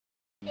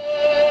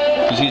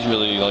Because he's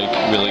really good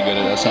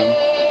at that song.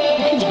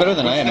 He's better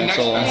than I am at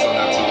solo. On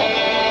that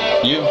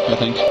song? You, I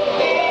think.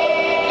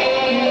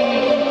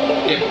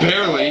 Yeah,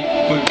 barely.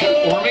 But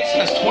Ormix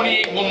has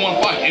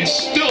 28,115 and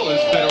still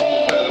is better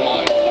than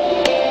mine.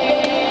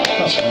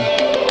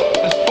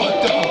 That's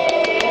fucked up.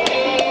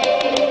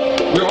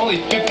 We're only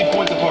 50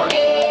 points apart.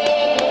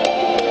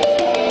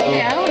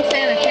 Yeah, I don't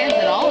stand a chance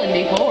at all in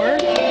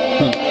D4.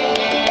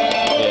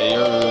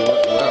 Yeah,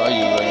 where are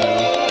you right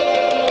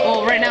now?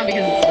 Well, right now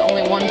because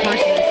only one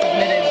person has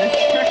submitted this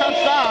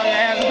song.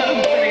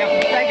 I'm sitting up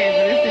in second,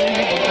 but as soon as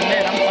people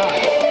submit, I'm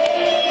fucked.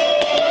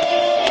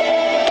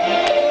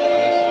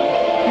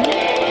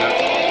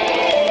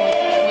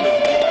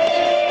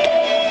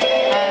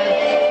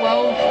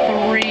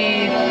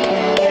 12-3-3-6.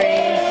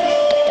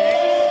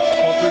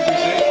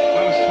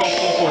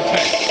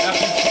 That's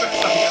the best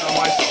I got on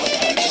my song.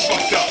 It's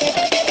fucked up.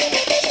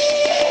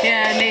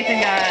 Yeah, Nathan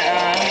got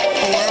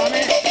 4 on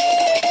it.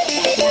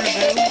 4 to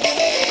boom.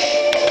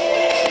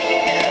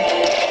 Yeah.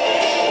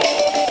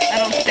 I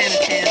don't stand a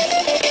chance.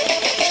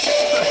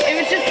 It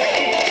was just...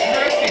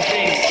 You're actually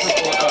being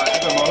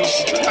FMOs.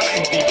 You're not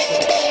in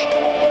D4.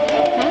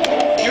 Huh?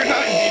 You're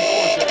not in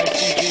D4 if you're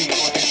actually being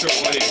fucking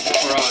AAA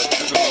or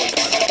FMOs.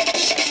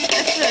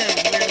 That's a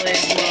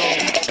really low...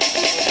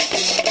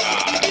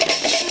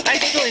 I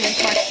still even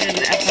question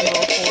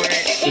FMO for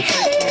it.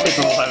 It's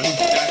an 11.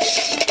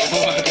 It's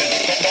 11.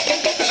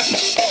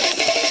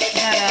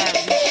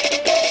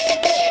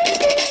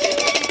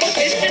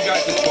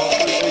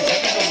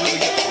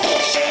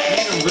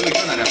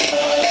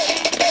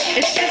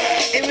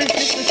 It was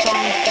just the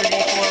songs for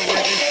D4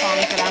 were just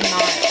songs that I'm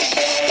not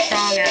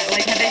strong at.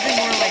 Like, had they been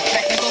more like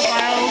technical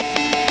files,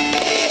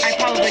 I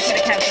probably could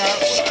have kept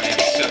up.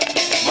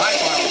 My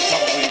file is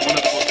probably one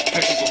of the most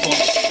technical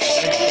songs.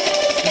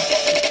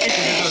 It's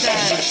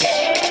just,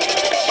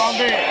 all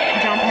the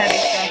jump heavy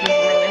stuff is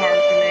really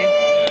hard for me.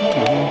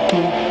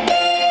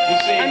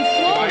 We'll see. I'm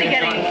slowly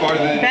getting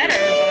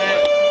better,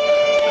 but...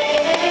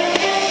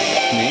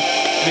 Me?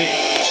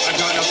 I've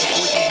gotten up to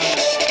 1400.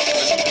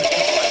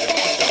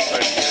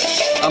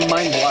 I'm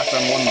mind blocked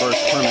on one burst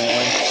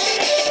permanently.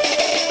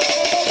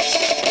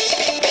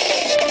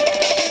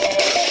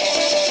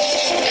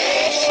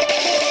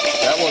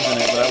 That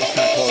wasn't it, but I was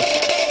kind of close.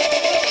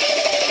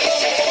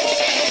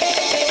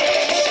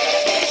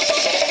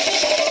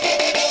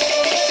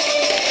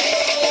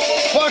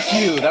 Fuck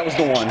you! That was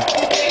the one.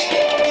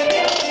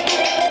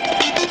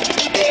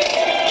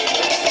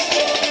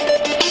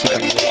 See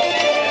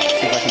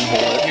if I can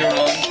hold it. You're on.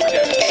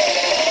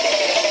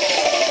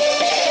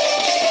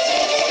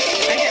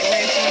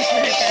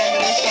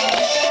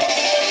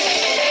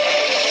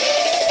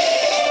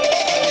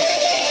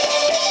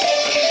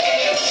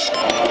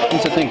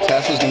 I think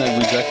Tassa's gonna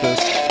reject this.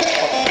 I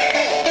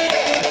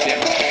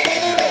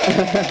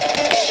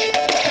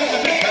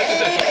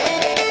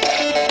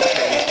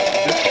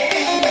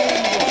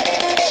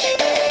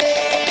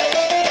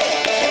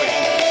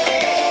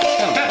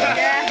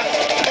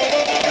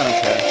don't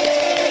care.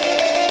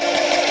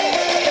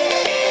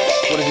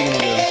 What is he gonna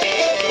do?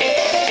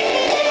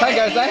 Hi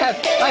guys, I have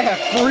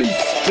free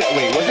space.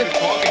 Wait, was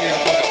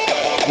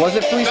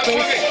it free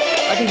space?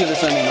 I can do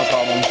this ending, no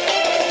problem.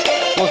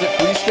 Was it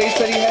free space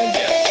that he had?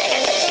 Yeah.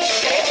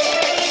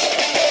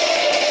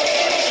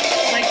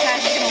 Like,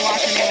 Pat's gonna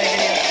watch any of my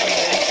videos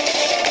anyway.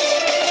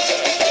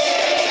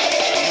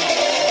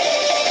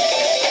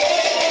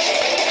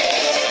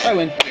 I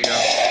win. There you go.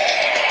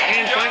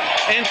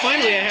 And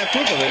finally, I have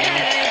proof of it. Yeah,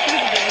 I have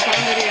proof of it. It's on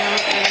video,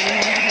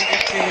 and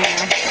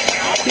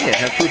Yeah, I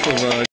have proof of